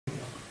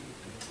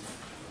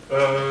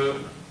Now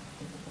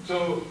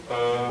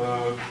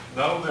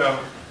we are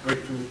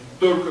going to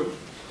talk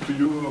to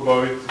you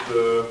about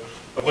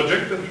a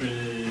project that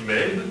we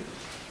made,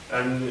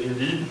 and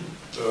indeed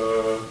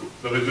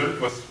the result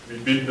was we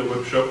built a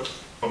webshop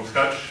from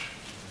scratch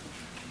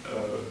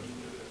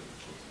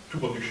to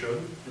production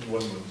in 1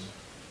 month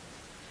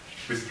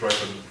with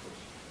Tryton, of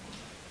course.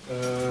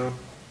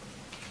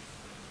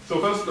 So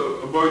first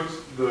about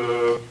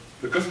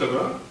the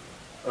customer.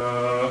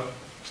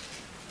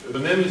 The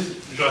name is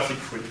Jurassic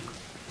Free.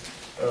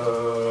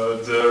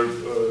 Their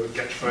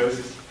catchphrase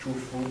is true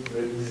food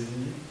made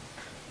easy,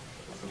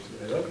 something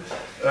like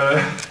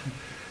that.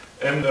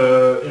 And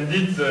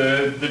indeed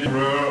they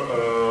deliver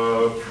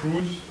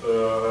food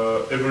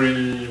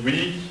every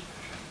week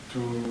to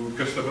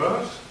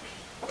customers,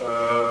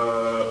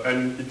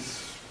 and it's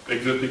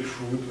exotic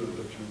food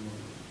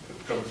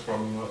that comes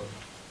from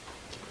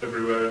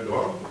everywhere in the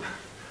world.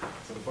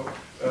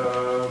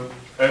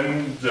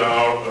 And there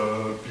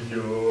are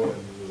video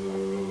and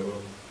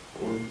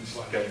all this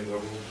kind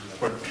of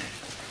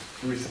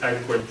with high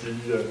quality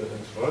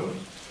and so on.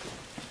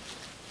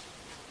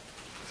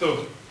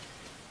 So,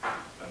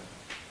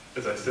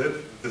 as I said,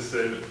 they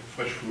sell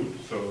fresh food,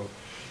 so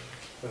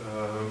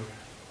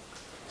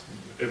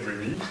every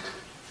week.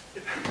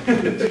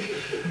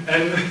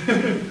 And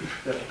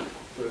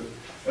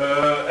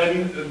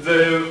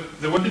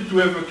they wanted to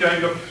have a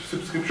kind of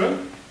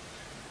subscription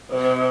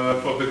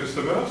for the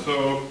customer,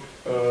 so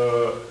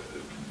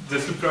they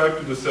subscribe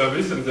to the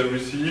service and they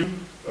receive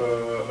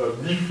a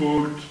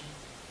default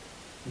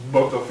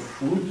box of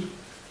food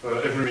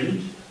every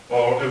week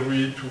or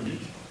every 2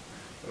 weeks.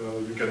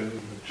 You can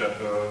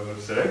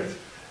select,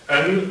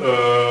 and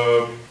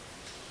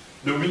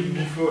the week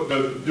before,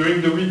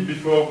 during the week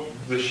before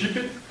they ship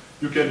it,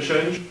 you can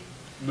change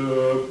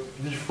the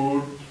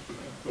default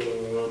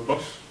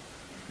box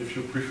if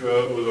you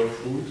prefer other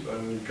food,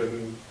 and you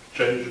can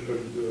change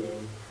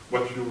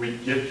what you will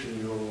get in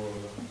your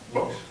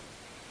box.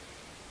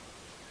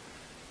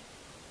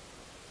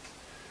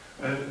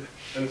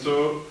 And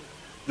so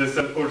they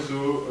sell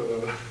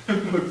also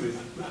boxes.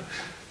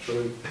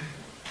 Sorry.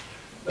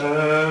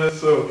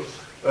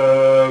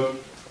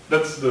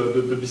 That's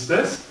the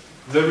business.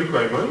 The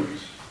requirement.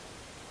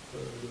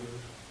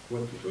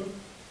 1 to 12.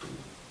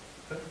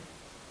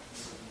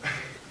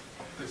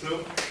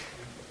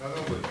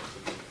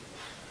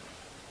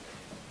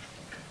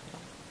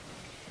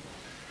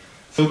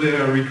 So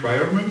their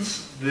requirements,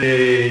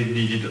 they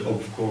needed,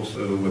 of course,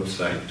 a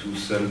website to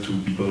sell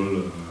to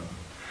people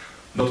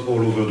not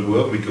all over the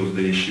world, because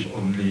they ship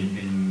only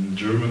in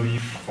Germany,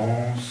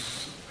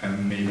 France,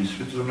 and maybe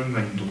Switzerland.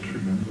 I don't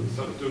remember.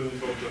 Started only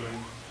for Germany.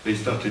 They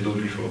started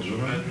only for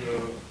Germany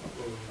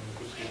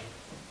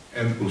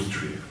and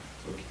Austria.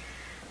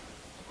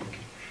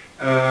 Okay.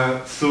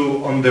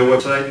 So on their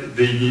website,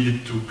 they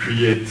needed to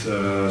create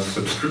a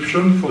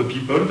subscription for the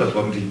people that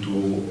wanted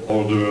to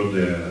order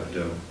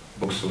their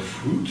box of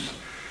fruits.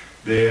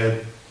 They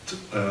had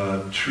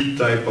 3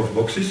 types of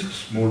boxes: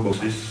 small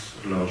boxes,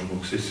 large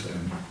boxes,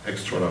 and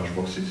extra large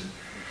boxes.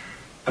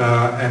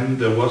 And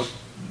there was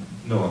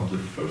no, the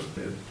first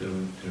there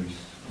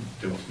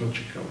was no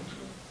checkout.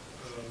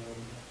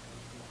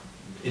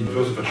 In the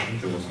first version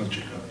there was no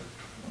checkout.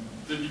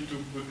 They need to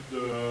put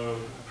the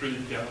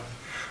credit card.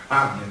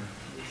 Ah, yeah.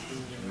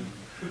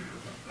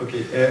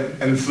 Okay,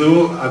 and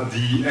so at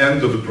the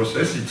end of the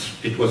process,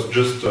 it was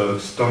just a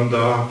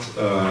standard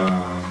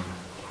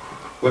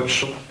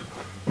webshop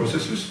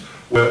processes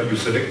where you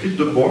selected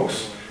the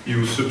box,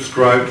 you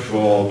subscribed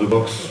for the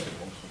box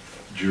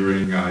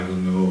during, I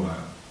don't know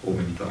how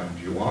many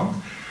times you want,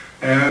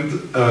 and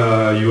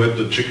you had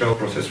the checkout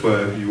process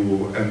where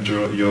you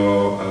enter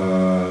your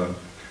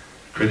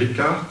credit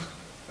card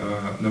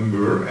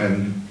number,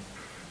 and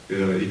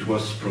it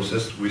was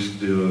processed with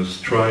the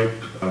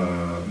Stripe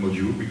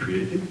module we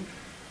created.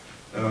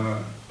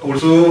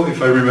 Also,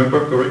 if I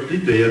remember correctly,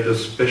 they had a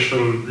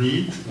special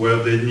need where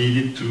they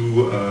needed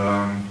to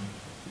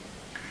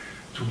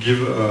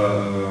give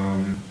a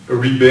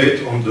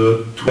rebate on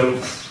the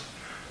 12th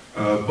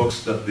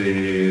box that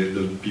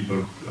the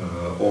people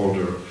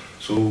order.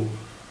 So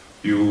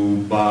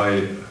you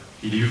buy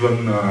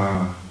 11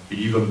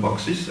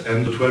 boxes,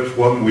 and the 12th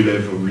one will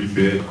have a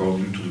rebate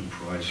according to the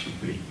price you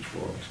paid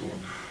before, and so on.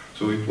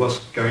 So it was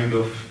kind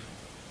of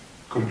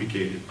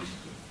complicated.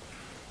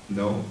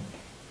 No.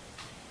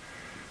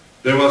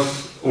 There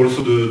was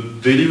also the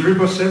delivery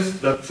process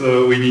that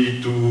we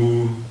needed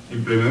to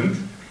implement.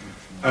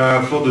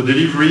 For the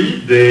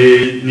delivery,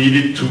 they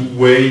needed to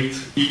weight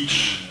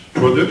each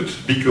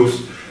product,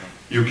 because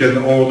you can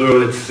order,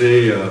 let's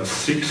say,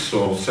 6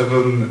 or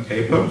 7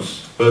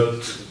 apples,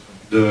 but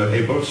the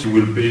apples you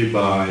will pay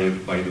by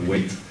the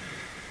weight,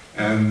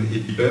 and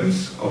it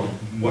depends on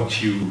what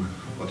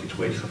it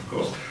weighs, of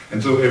course.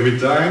 And so every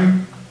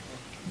time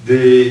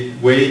they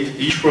weigh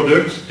each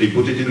product, they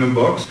put it in a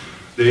box.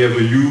 They have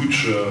a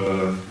huge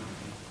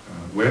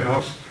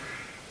warehouse,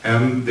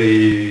 and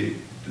the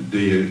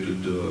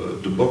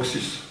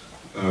boxes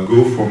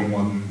go from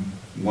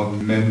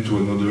one man to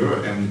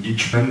another, and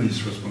each man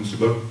is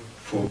responsible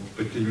for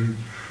putting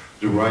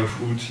the right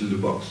foods in the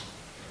box.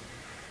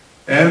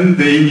 And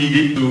they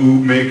needed to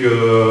make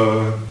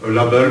a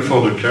label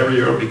for the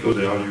carrier because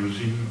they are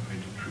using, I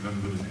don't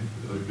remember the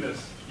name,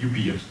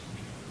 UPS.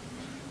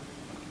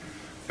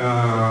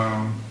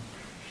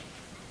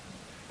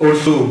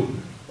 Also,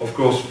 of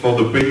course, for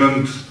the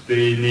payment,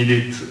 they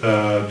needed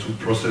to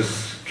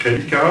process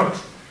credit card,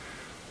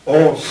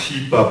 or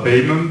SEPA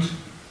payment,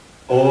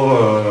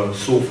 or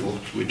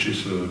Sofort, which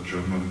is a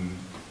German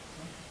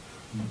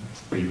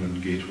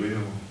payment gateway.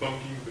 Or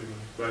banking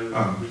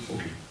payment.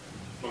 Okay.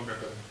 Bank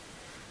account.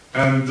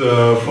 And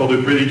for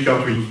the credit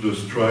card, we use the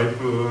Stripe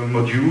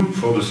module.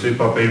 For the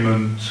SEPA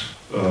payment,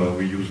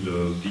 we use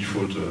the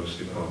default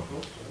SEPA.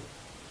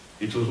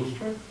 It's also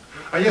Stripe?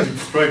 Ah, yes,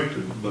 it's Stripe,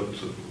 but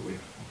wait.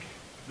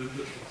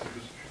 Okay.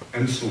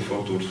 And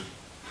Sofort also.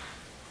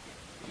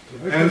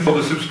 And for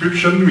the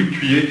subscription, we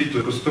created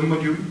a custom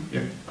module.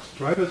 Yeah.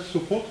 Stripe as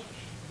support?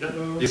 Yeah.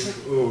 Yes.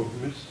 Oh,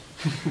 miss.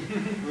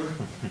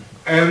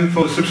 And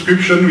for the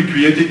subscription, we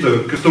created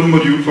a custom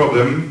module for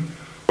them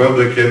where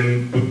they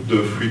can put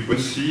the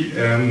frequency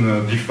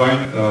and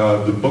define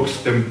the box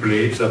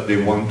templates that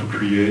they want to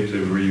create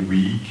every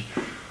week.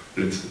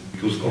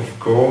 Because of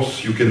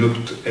course you cannot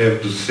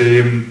have the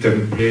same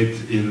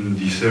template in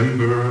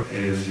December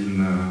as in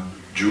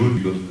June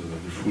because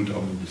the food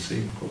are not the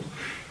same. Of course.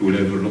 You will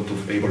have a lot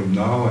of apple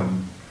now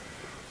and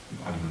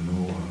I don't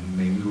know,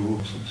 mango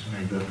or something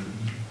like that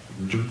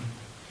in June.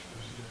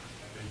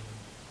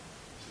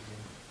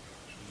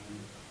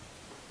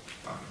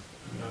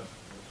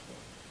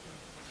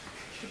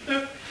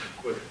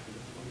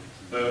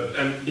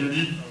 And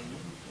indeed,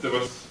 there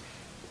was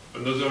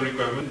another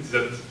requirement, is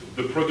that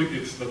the product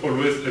is not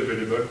always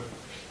available.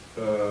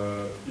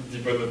 It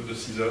depends on the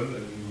season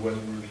and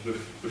when the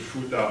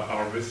fruit are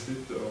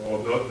harvested or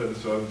not and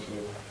so on. So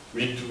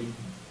we need to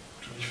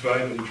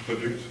define each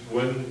product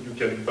when you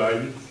can buy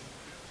it,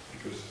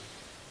 because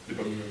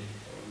depending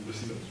on the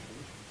season.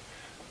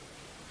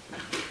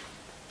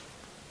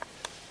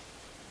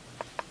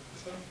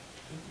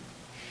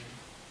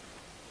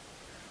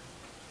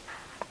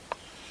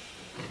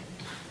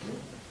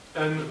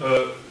 And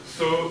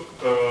so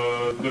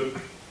the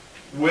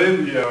way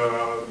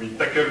we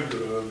tackled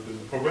the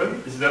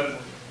problem is that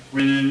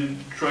we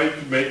try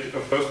to make a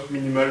first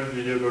minimal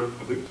viable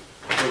product.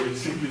 So we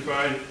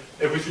simplify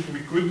everything we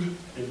could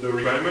in the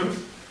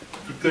requirements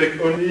to take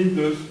only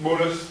the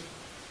smallest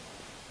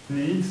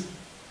needs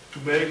to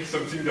make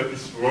something that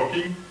is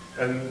working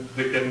and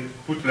they can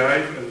put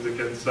live and they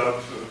can start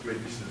to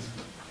make business.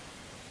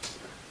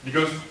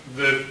 Because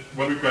the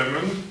one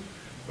requirement,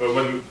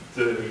 when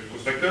the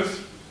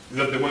prospectus, is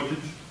that they wanted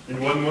in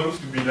 1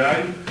 month to be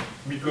live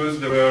because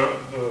they were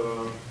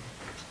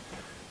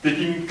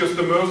taking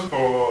customers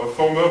for a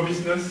former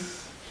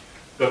business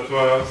that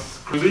was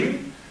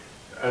closing,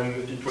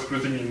 and it was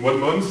closing in 1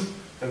 month,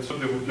 and so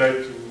they would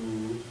like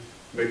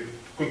to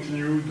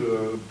continue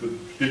the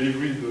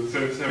delivery, the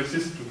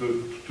services to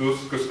those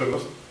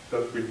customers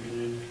that will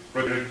be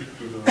redirected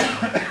to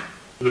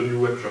the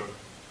new web shop.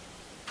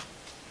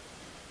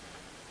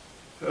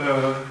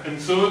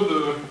 And so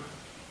the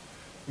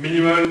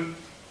minimal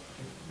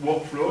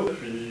workflow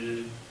that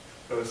we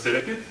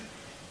selected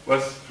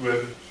was to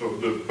have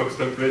the box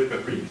template per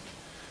week.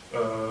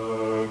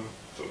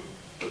 So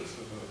that's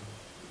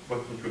what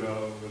Nicolas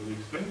already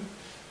explained.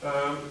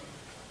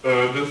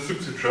 The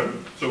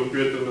subscription, so we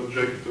create an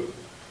object,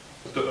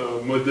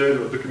 a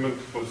model or document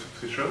for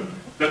subscription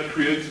that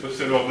creates a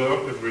sale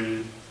order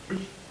every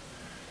week.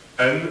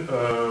 And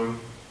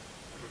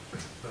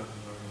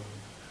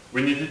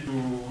we needed to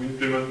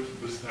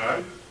implement the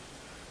Stripe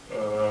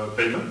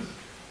payment,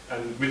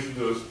 and with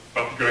the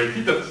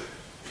particularity that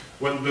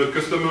when the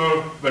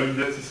customer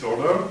validates his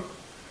order,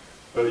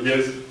 he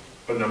has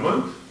an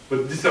amount,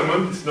 but this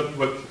amount is not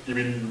what he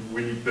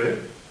will pay,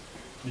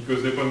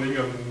 because depending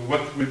on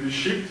what will be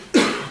shipped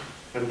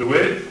and the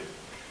weight,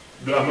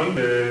 the amount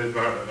may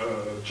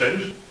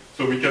change.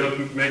 So we cannot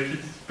make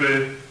it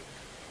pay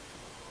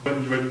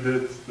when you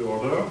validate the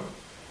order,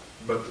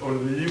 but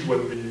only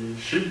when we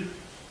ship.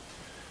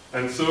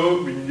 And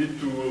so we needed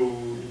to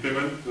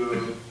implement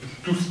the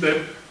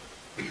two-step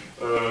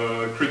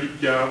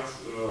credit card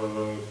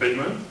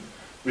payment,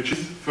 which is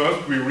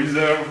first we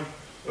reserve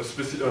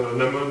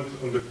an amount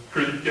on the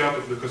credit card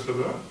of the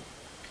customer,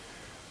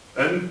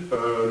 and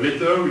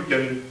later we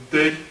can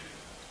take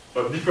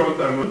a different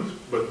amount,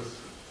 but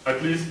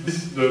at least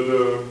this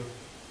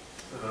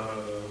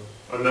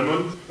an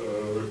amount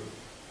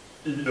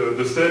either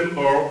the same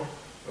or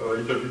a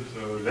little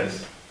bit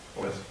less,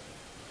 or less.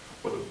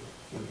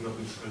 Not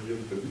necessarily a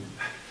little bit.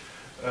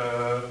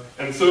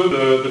 And so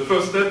the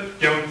first step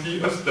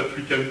guarantees us that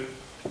we can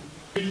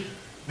take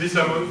this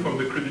amount from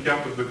the credit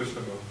card of the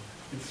customer.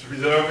 It's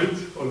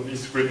reserved on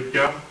this credit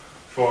card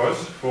for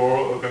us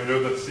for a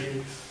period of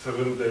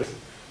 7 days.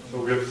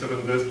 So we have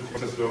 7 days to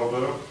process the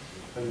order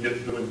and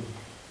get the money.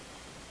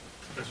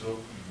 And so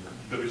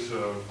there is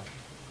a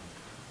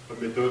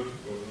method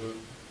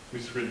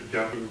with credit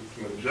card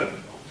to manage that.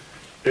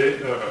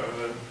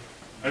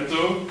 And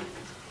so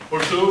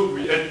Also,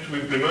 we had to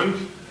implement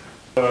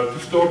to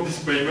store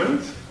this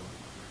payment,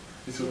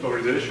 this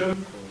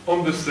authorization,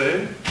 on the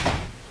sale,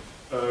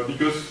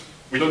 because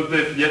we don't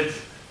have yet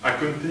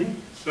accounting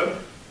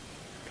stuff.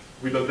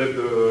 We don't have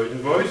the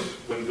invoice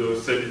when the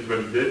sale is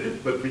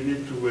validated, but we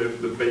need to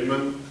have the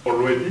payment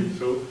already,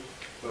 so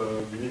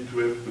we need to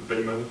have the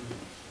payment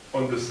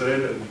on the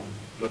sale and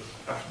not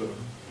after.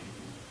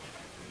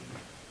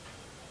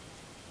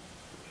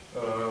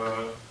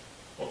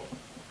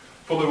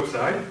 For the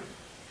website,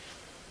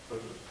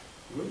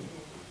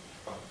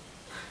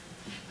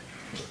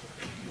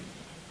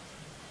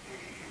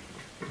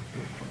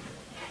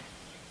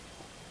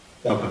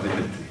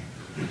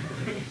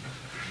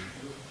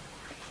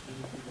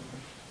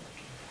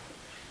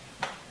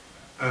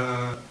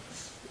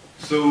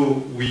 so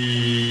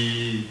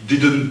we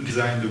didn't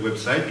design the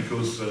website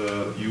because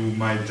you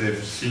might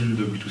have seen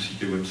the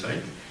B2CK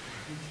website.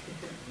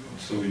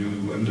 So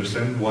you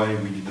understand why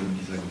we didn't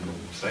design the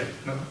website.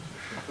 No?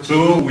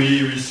 So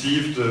we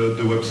received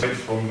the website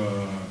from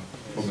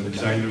a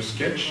designer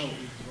sketch,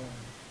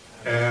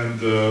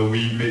 and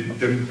we made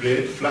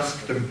template,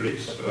 Flask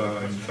templates.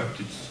 In fact,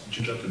 it's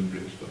Jinja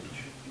templates, but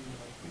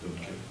we don't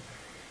care.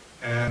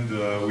 And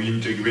we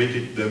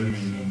integrated them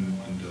in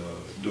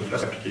the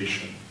Flask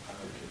application.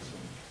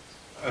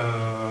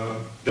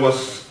 There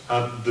was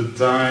at the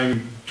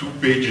time 2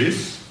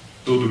 pages.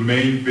 So the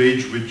main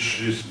page,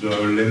 which is the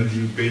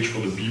landing page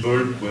for the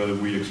people, where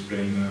we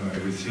explain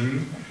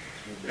everything.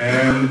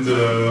 And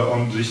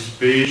on this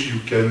page you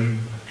can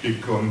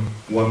click on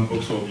one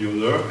box or the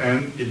other,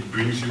 and it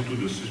brings you to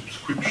the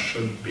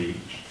subscription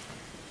page.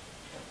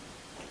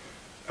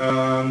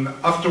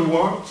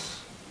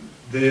 Afterwards,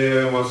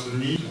 there was a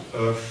need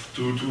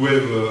to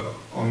have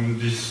on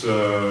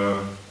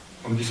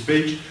this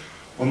page,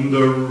 on the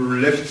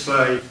left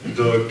side,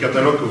 the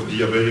catalog of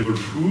the available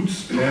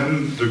foods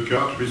and the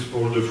cart with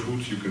all the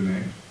foods you can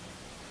have.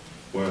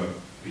 Well,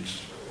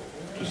 it's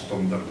the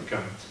standard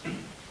cart.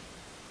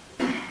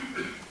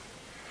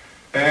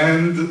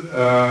 And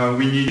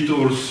we need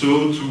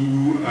also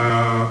to,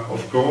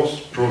 of course,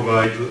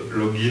 provide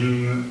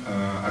login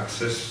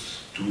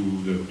access to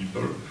the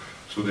people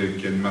so they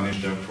can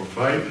manage their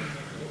profile.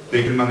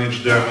 They can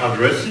manage their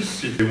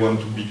addresses if they want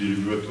to be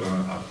delivered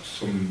at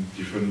some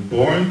different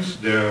points,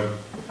 their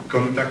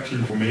contact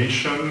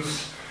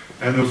informations,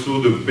 and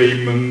also the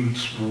payment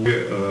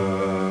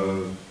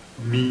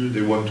mean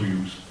they want to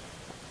use.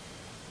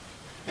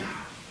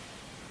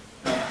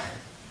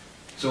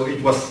 So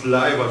it was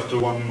live after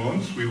 1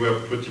 month. We were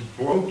pretty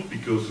proud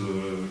because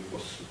it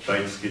was a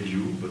tight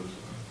schedule, but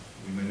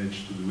we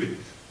managed to do it.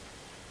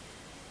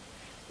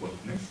 What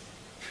next?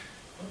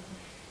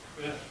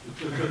 Yeah.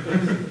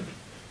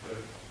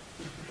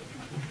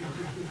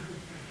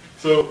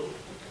 So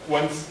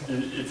once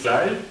it's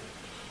live,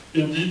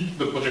 indeed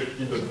the project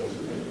didn't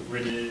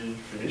really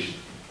finish.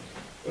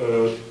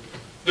 The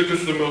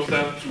customer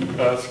started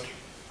to ask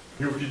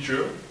new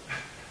feature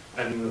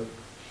and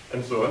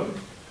so on.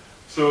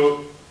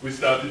 So we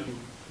started to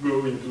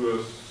go into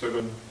a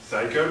second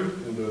cycle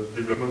in the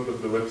development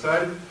of the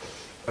website,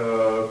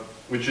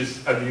 which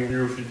is adding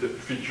new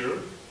feature.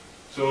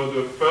 So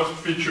the first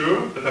feature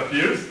that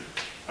appears,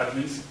 at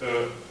least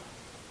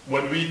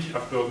 1 week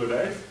after the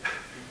live,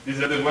 is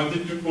that they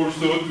wanted to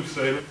also to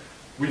sell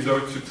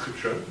without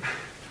subscription.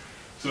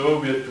 So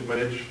we had to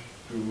manage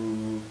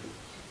to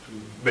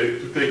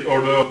take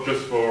order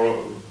just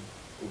for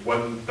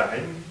one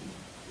time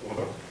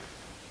order.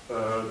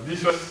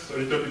 This was a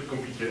little bit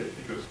complicated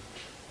because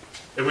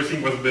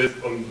everything was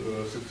based on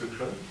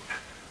subscription.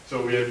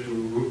 So we had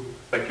to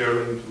tackle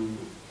and to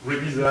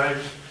redesign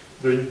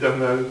the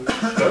internal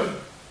stuff.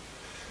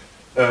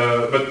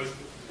 But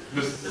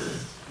this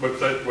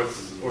website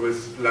was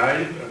always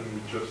live and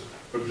we just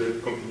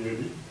update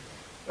continually.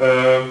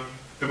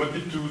 They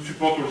wanted to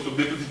support also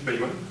deposit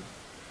payment.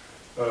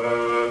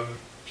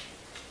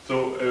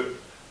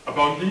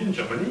 Apparently in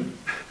Germany,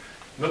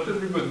 not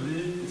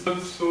everybody, it's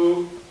not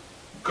so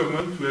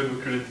common to have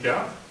a credit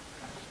card.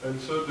 And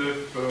so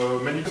there's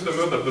many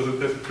customers that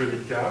doesn't have a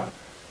credit card.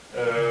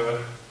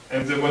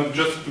 And they want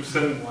just to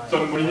send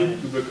some money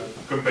to the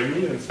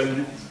company and send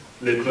it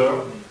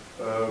later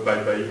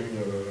by buying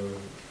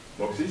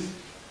boxes.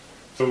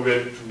 So we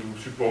had to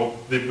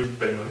support deposit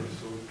payment,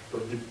 so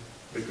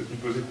make a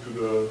deposit to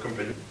the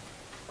company.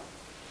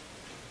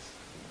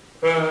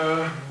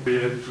 We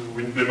had to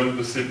implement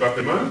the SEPA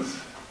payment.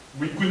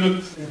 We could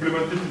not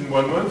implement it in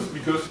 1 month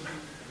because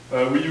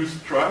we use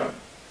Stripe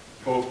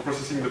for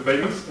processing the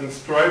payments, and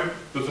Stripe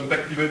doesn't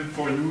activate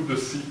for you the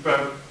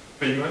SEPA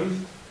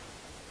payment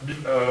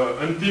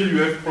until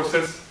you have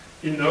processed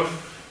enough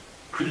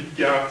credit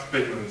card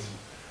payments.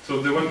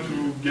 So they want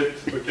to get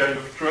a kind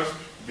of trust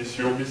with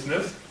your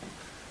business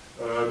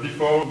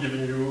before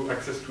giving you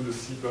access to the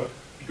SEPA,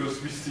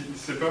 because with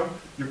SEPA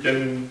you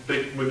can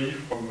take money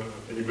from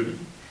anybody,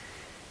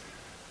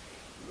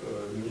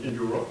 in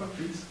Europe at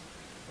least.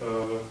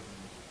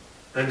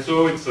 And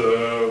so it's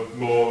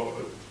more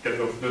kind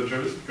of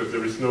dangerous because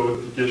there is no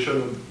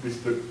authentication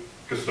with the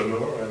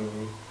customer, and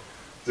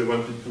they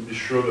wanted to be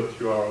sure that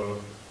you are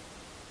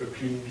a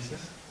clean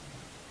business.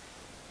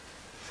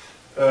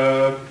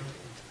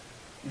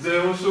 They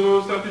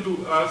also started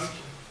to ask,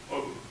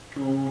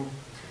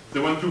 they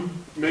want to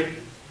make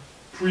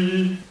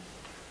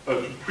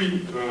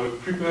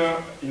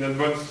prepare in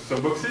advance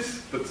some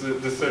boxes that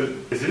the cell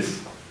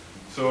exists.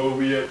 So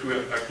we have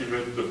to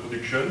activate the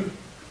production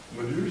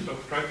modules of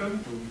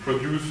Tryton to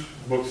produce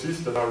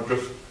boxes that are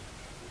just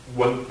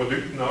one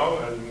product now,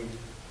 and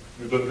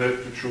you don't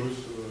have to choose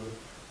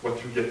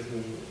what you get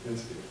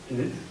in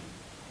it.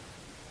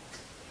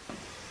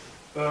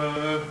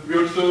 We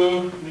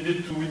also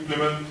needed to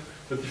implement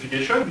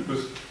notification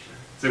because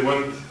they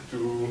want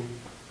to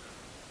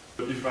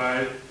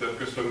notify the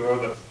customer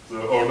that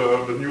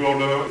the new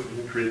order is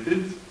being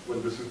created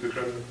when the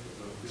subscription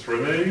is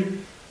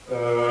running,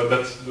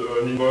 that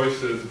an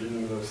invoice has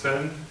been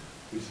sent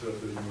with the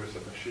invoice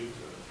attache and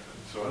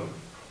so on,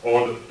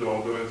 or that the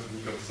order has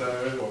been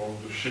cancelled, or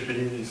the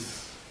shipping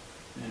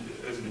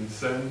has been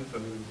sent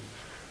and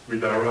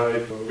will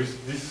arrive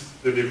with this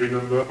delivery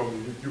number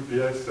from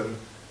UPS and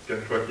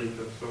can track it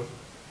and so on.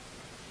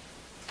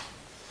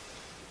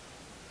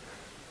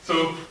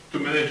 So to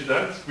manage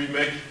that, we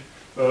make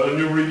a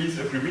new release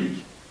every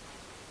week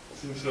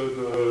since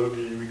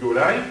we go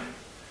live,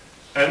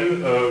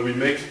 and we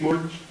make small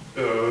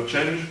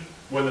change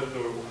one after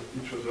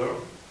each other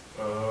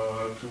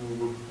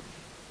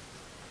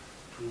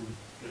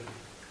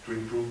to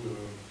improve the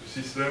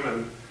system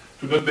and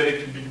to not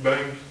make big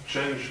bang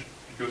change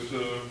because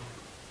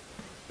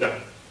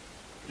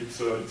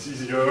it's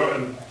easier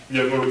and we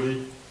have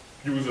already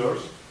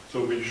users,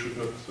 so we should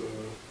not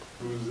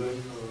lose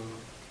them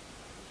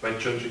by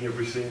changing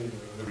everything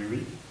every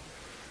week.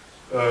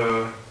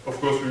 Of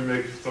course, we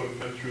make some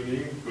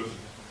fine-tuning because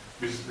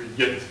we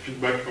get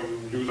feedback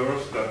from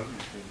users that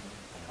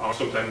are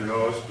sometimes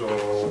lost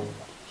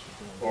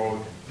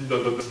or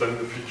didn't understand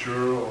the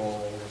feature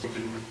or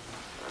something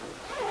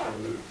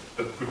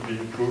that could be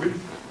improved.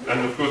 And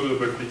of course, the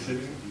bug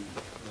fixing.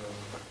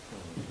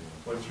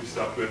 Once we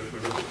start to have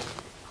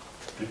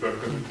people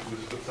coming to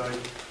the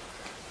website,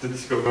 they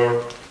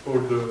discover all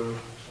the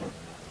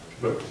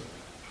bugs.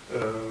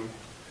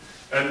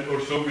 And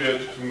also we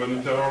have to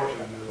monitor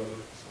and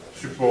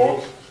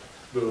support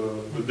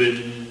the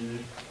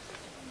daily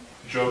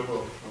job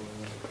of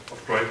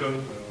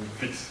Tryton,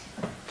 fix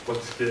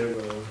what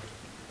scale.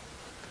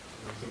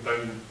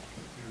 Sometimes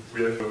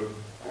we have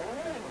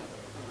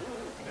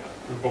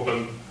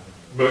important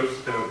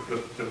bugs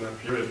that can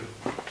appear and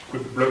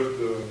could block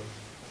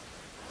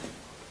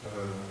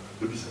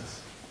the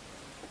business.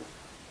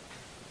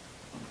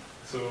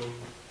 So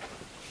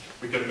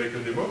we can make a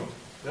demo.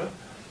 Yeah.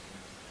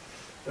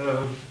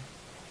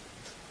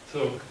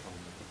 So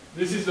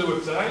this is the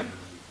website.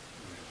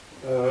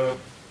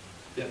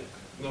 Yeah.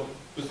 No,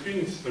 the screen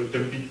is a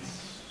little bit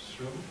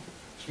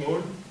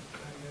small.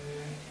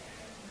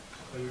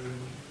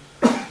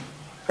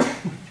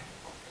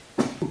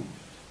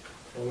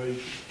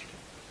 Always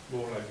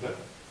more like that.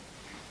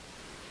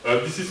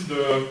 This is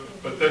the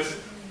test.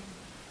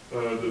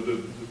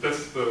 The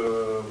test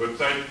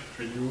website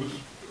we use,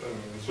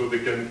 so they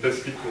can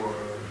test it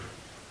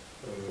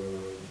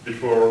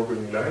before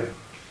going live.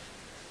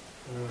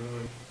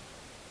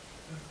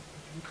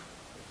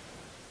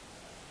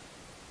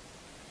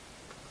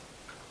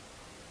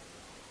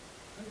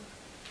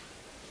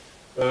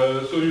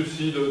 So you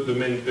see the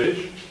main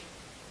page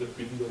that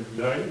we did on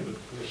design, but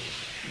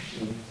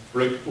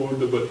break all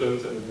the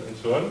buttons and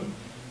so on.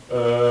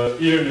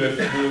 Here you have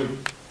the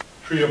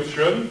three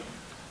options.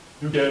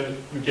 You can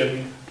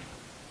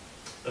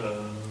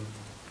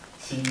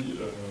see,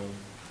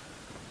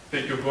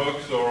 take a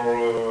box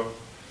or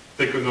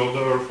take an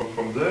order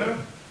from there,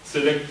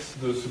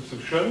 select the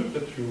subscription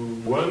that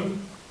you want,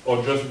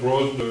 or just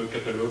browse the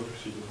catalog to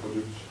see the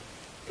products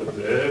that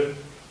they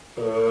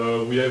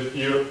have. We have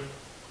here,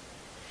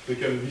 they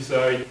can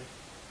decide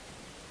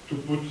to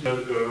put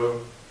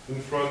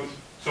in front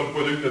some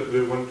product that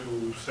they want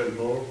to sell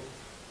more,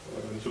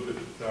 and so that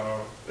they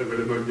are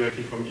available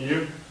directly from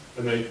here,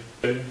 and I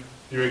can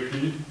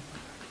directly,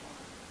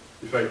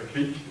 if I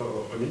click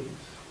on it,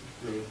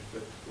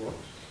 that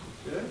works.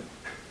 Okay.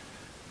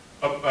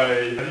 Up,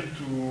 I add it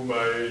to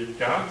my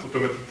cart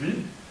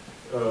automatically,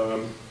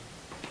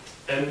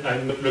 and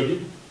I'm not logged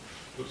in.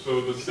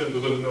 So the system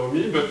doesn't know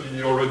me, but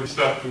he already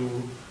starts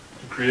to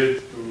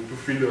create, to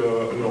fill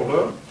an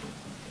order.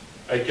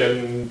 I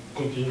can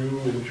continue,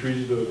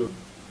 increase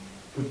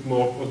put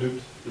more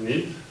product in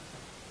it,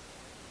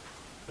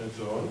 and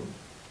so on.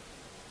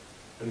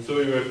 And so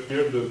you have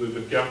here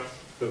the cart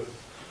that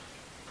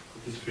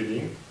it is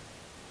filling.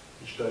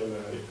 Each time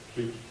I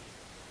click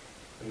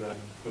and add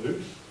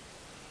products,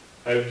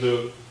 I have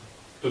the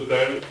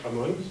total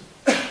amount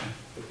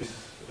that is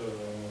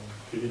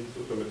filled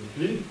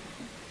automatically,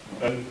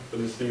 and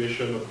an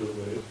estimation of the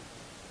weight.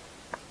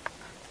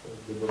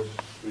 The box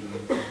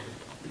will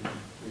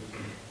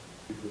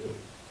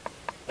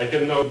I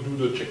can now do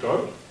the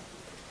checkout.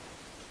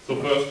 So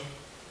first,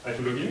 I have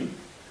to log in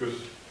because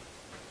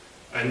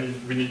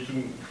we need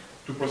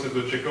to process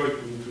the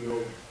checkout. We need to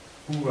know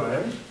who I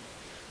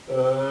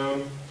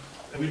am.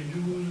 I will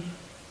use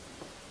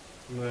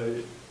my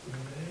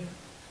email.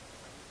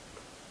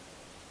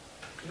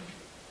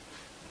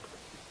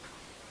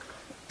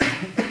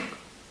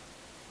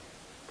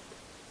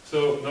 So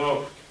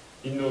now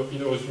he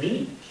knows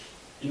me,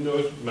 he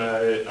knows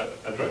my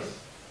address,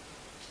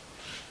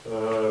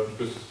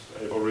 because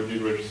I've already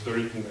registered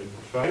it in my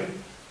profile,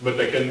 but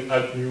I can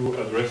add new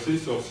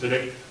addresses or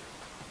select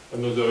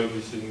another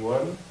existing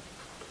one.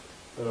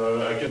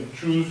 I can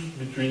choose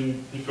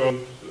between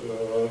different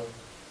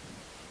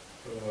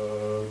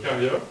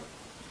carriers,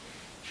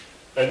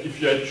 and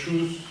if I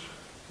choose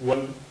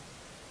one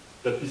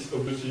that is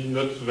obviously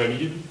not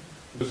valid,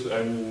 because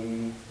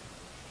I'm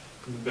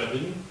in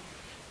Berlin,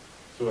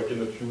 so I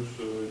cannot use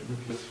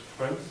UPS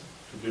France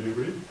to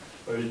deliver it.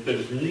 It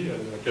tells me,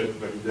 and I can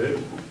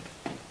validate.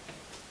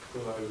 So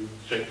I will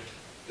take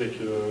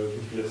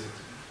UPS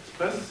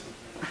Express.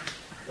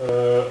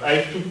 I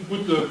have to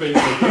put the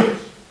payment method.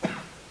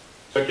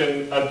 So I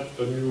can add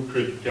a new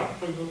credit card,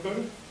 for example.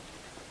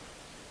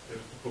 I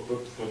have to pop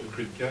up for the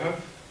credit card.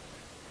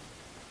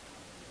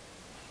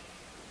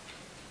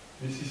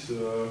 This is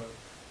a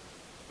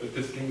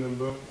testing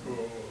number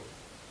for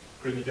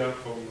credit card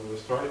from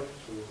Stripe,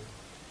 so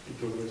it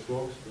always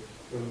works,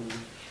 but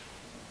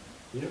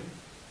here.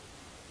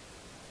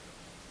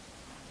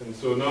 And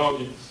so now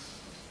it's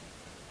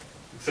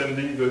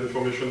sending the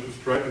information to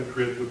Stripe and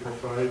create the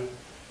profile,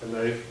 and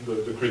I have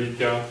the credit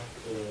card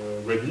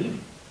ready.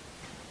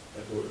 I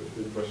have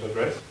the invoice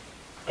address.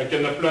 I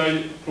can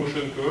apply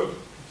promotion code.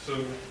 It's a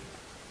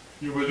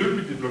new module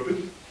we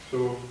developed,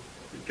 so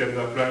it can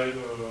apply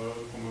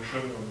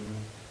promotion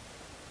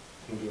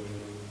on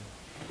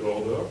the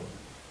order.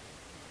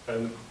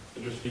 And I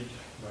just click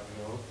buy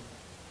now.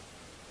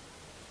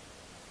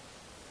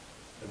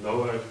 And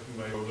now I have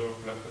my order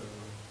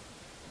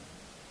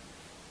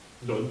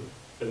done.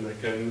 And I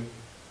can,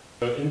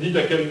 indeed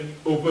I can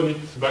open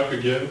it back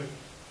again,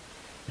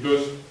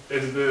 because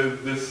as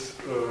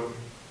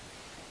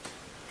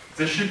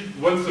they ship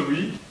once a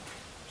week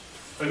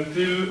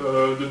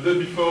until the day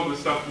before they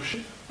start to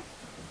ship.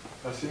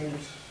 I think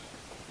it's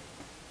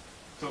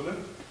Sunday?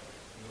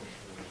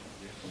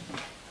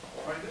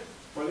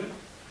 Friday?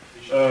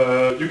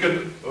 You can,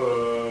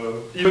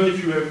 even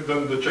if you have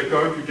done the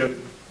checkout, you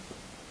can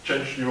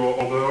change your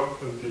order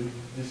until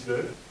this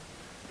day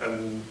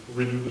and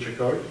redo the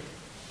checkout.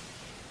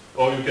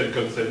 Or you can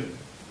cancel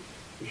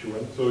if you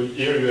want. So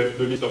here you have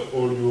the list of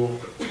all your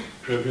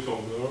previous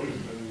orders,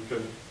 and you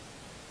can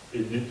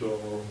edit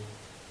or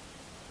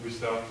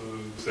restart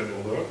the same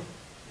order.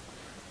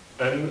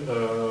 And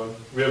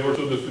we have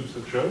also the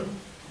subscription.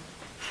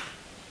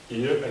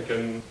 Here I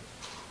can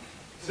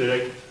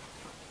select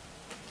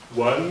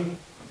one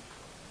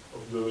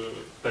of the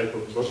type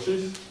of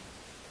boxes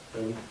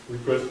and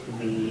request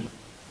to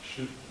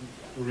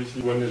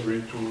receive one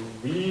every 2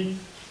 weeks.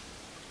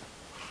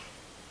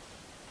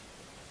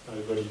 I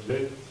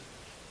validate.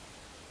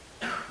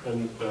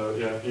 And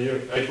yeah,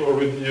 here I've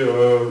already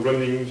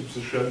running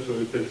subscription, so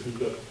it tells me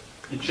that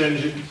it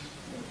changed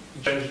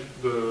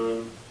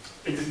the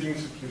existing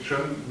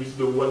subscription with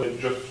the one I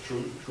just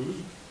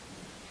choose.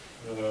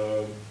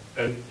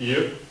 And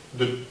here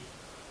the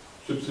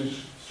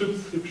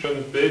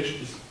subscription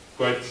page is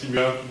quite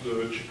similar to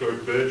the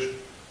checkout page.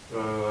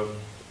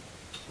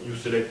 You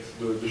select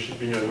the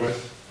shipping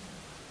address,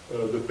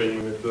 the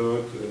payment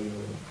method, and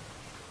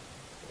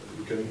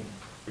you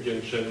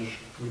can change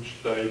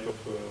which type of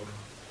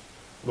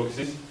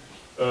boxes.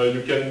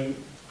 You can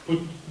put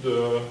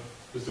the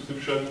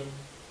subscription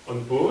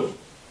on pause.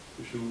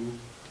 If you,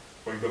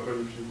 for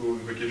example, if you go on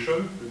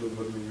vacation, you don't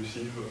want to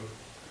receive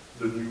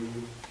the new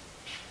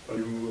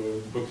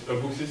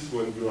boxes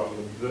when you are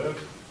not there,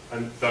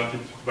 and start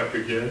it back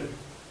again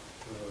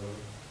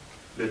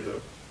later.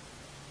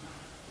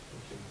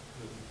 Okay.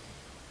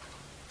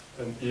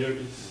 And here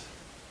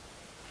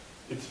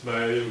it's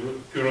my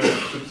current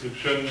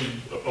subscription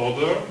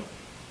order.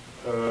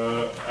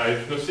 I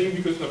have nothing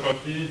because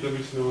apparently there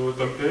is no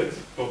template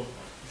for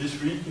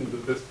this week in the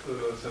test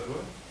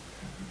server,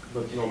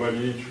 but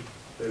normally it should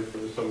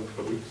have some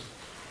products.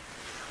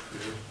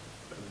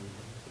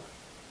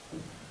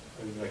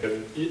 And I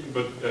can eat,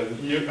 but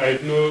here I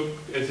have no,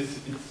 as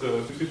it's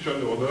a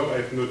subscription order, I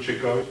have no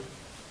checkout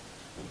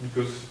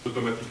because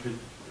automatically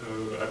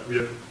we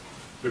have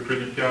the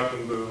credit card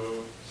and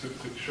the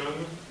subscription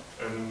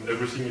and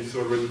everything is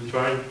already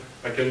defined.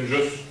 I can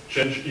just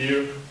change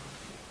here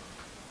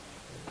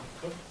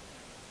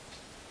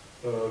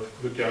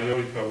the carrier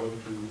if I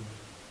want to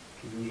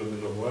use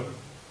another one,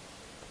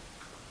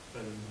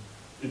 and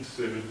it's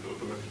saved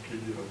automatically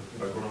in the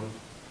background.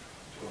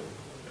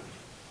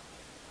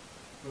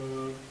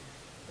 So,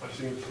 I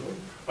think so.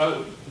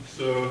 It's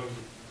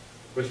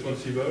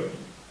responsible.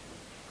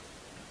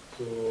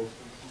 So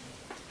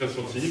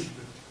responsive.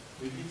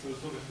 Maybe it's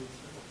also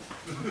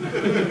responsible.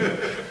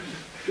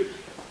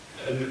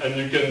 And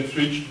you can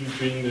switch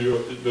between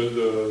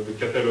the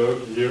catalog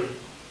here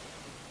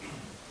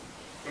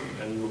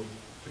and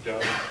the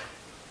card,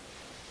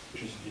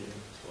 which is here.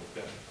 So,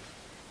 yeah.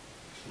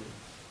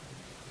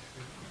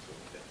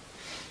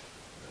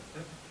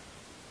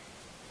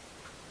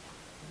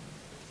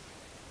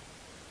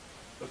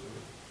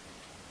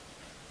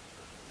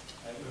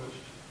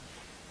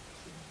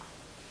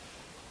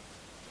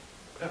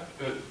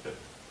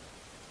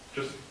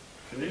 Just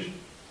finished.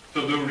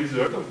 So the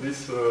result of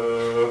this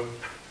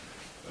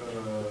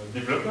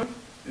development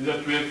is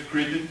that we have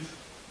created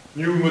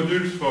new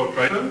modules for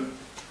Tryton.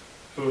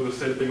 So the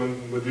sale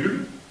payment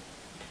module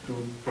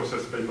to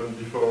process payment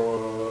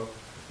before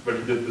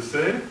validate the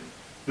sale.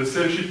 The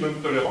sale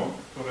shipment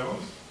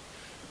tolerance.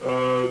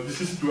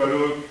 This is to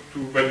allow to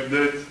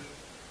validate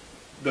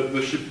that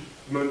the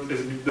shipment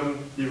has been done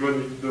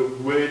even if the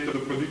weight of the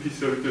product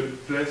is a little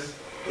bit less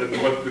than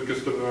what the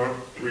customer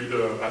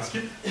will ask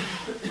it.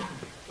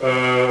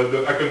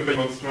 The account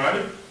payment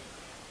stripe.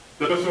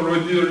 That was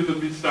already a little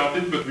bit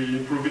started, but we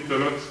improved it a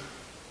lot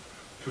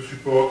to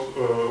support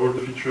all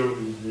the features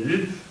we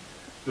need.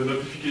 The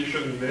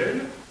notification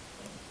email.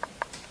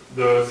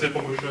 The sale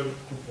promotion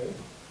coupon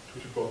to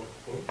support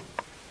coupon.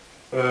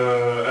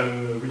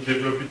 And we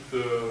developed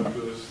the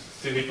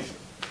Cédric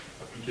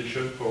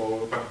application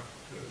for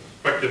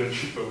pack and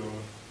ship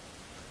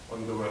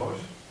on the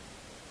warehouse.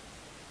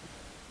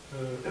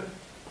 Yeah,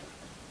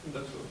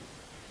 that's all.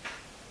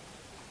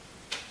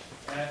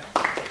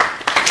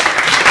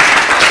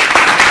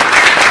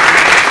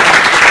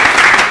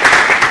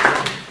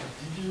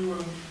 Did you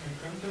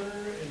encounter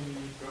any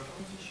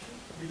performance issue?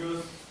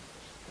 Because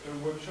a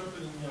workshop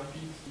in ERP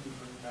is a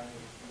different kind of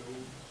flow.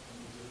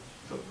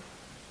 So,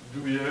 do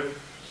we have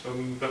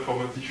some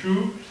performance issue?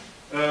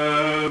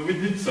 We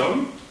did some.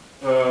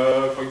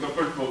 For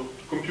example,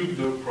 to compute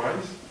the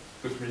price,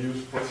 because we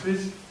use price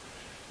list.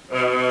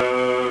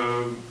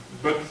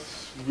 But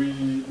we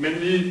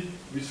mainly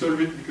solve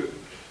it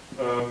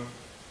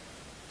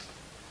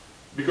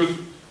because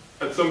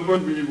at some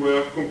point we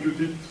were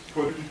computed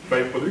product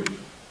by product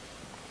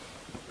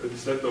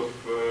instead of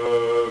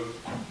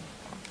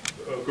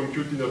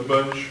computing a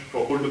bunch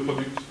for all the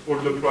products, all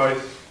the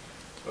price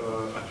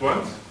at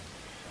once.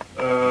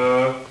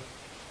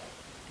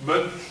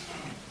 But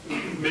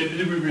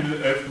maybe we will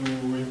have to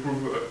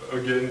improve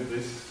again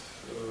this.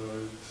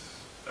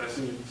 I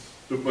think it's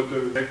the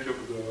bottleneck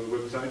of the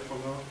website for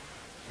now.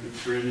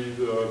 It's really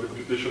the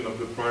computation of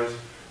the price.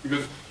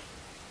 Because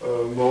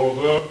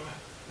moreover,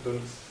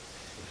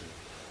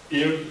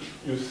 here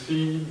you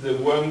see the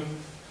one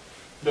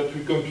that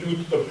we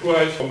compute a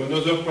price from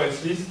another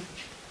price list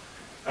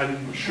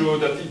and show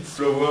that it's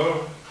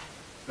lower,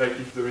 like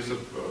if there is a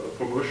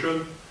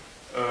promotion.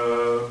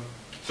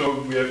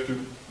 So we have to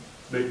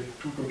make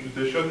two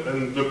computations,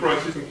 and the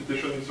prices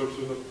computation is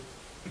also not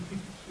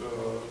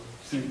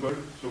simple.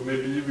 So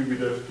maybe we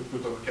will have to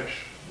put on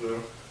cash there.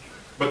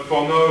 But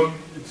for now,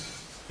 it's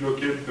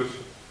okay because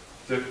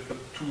there's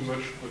too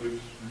much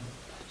products.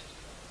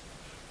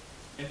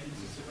 And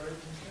it's a separate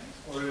instance,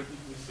 or is it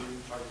the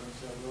same Tryton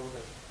server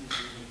that is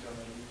used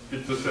internally?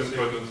 It's the same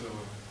Tryton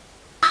server.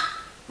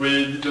 We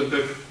didn't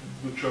have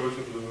the choice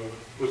of the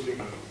hosting.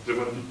 They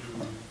wanted to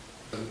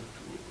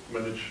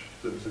manage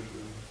themselves.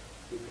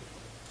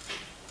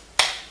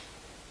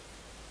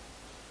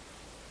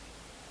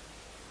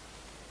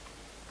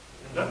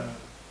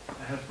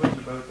 I have a question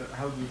about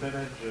how do you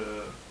manage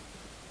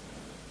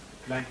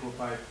client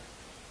profile.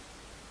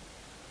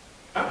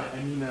 I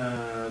mean,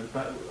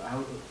 how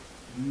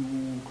do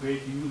you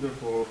create a user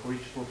for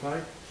each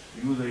profile?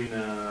 User in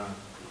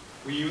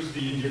we use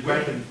the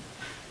Tryton.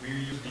 We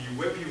use the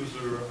web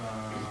user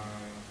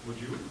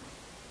module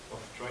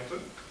of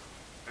Tryton,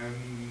 and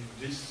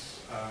this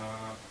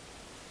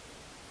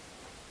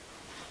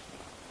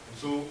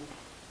so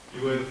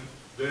you have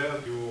there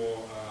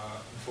your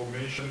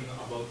information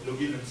about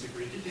login and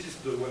security. This is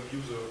the web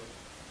user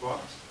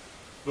part,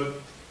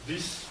 but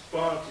this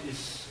part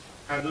is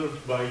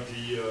handled by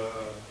the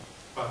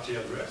party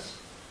address,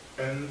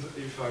 and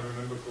if I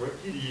remember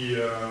correctly,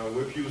 the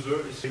web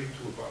user is linked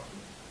to a party.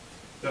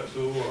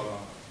 So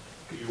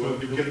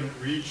you can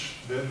reach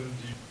then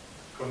the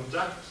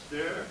contact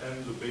there,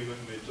 and the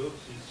payment method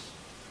is.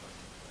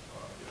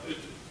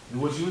 The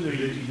web user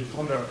is a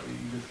standard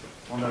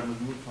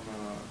module from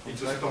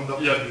it's a standard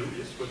module,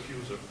 yes, web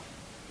user.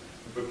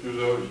 The web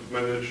user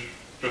manage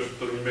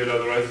just an email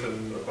address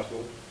and a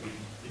password.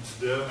 It's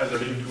there as a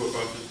link to a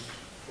party.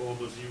 For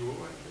the 0,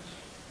 I guess.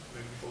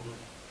 Maybe for the...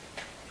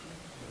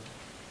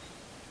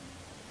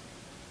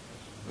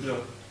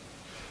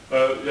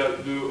 Yeah,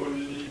 the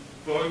only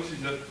point is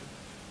that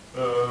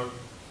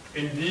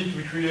indeed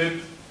we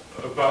create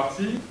a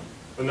party,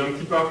 an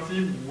empty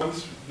party,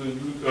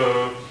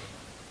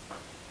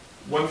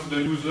 once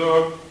the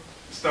user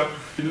starts to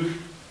fill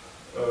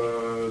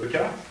the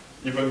card,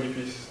 even if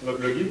it's not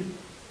logged in.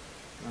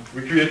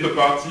 We create a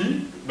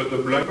party, but a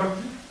blank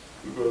party.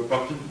 The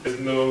party has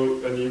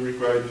no any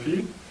required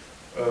field.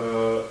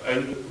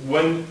 And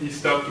when he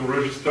starts to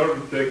register,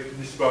 we take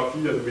this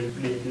party and we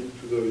link it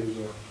to the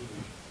user.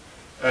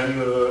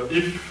 And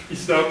if he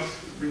starts,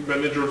 we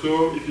manage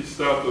also, if he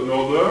starts an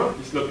order,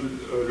 it's not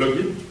logged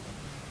in,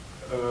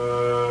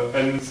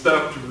 and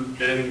start to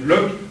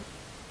log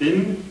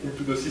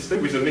into the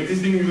system with an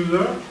existing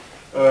user,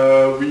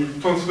 we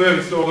transfer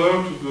his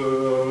order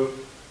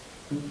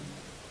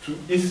to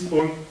his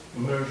own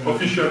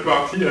official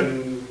party,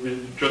 and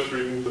we just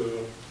remove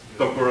the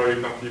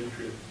temporary party we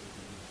create.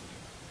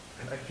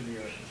 Actually, a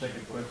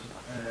second question.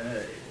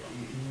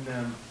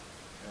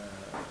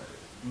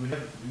 Do you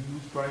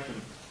use Tryton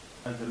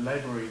as a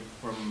library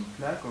from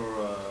Flask, or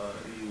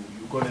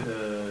you call it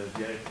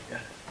direct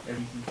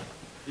everything?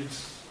 It's,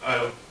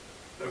 I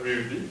agree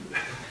with you.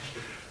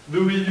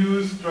 Do we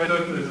use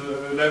Tryton as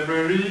a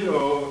library,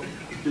 or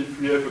if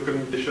we have a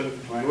communication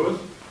between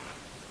both?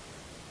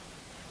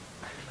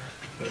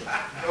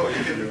 No,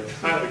 you can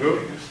Go.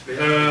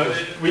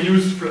 We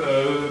use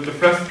the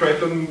Flask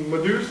Tryton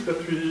modules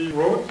that we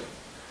wrote.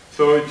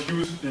 So it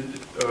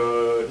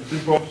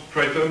imports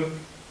Tryton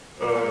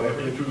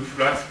into the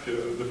Flask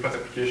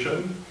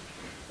application,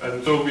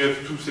 and so we have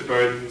two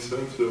separate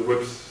instances: the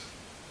web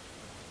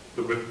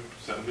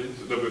service,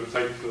 the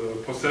website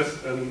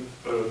process, and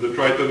the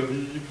Tryton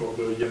D for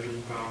the ERP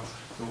part.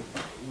 So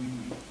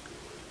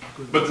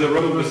but they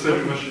run on the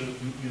same machine.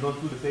 You don't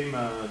do the same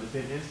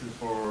instance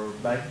for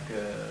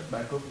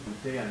backup,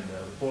 say, and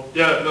report.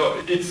 Yeah, no,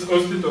 it's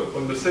hosted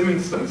on the same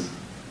instance,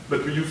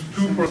 but we use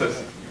two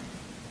processes.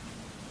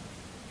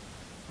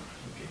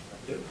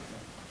 Okay.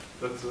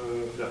 That's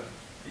yeah.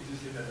 It's the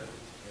same data.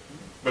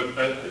 But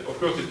of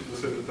course, it's the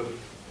same data.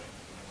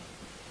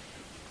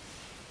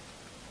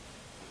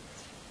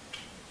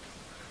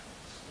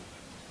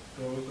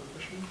 No other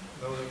question?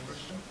 No other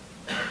question?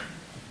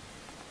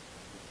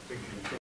 Thank you.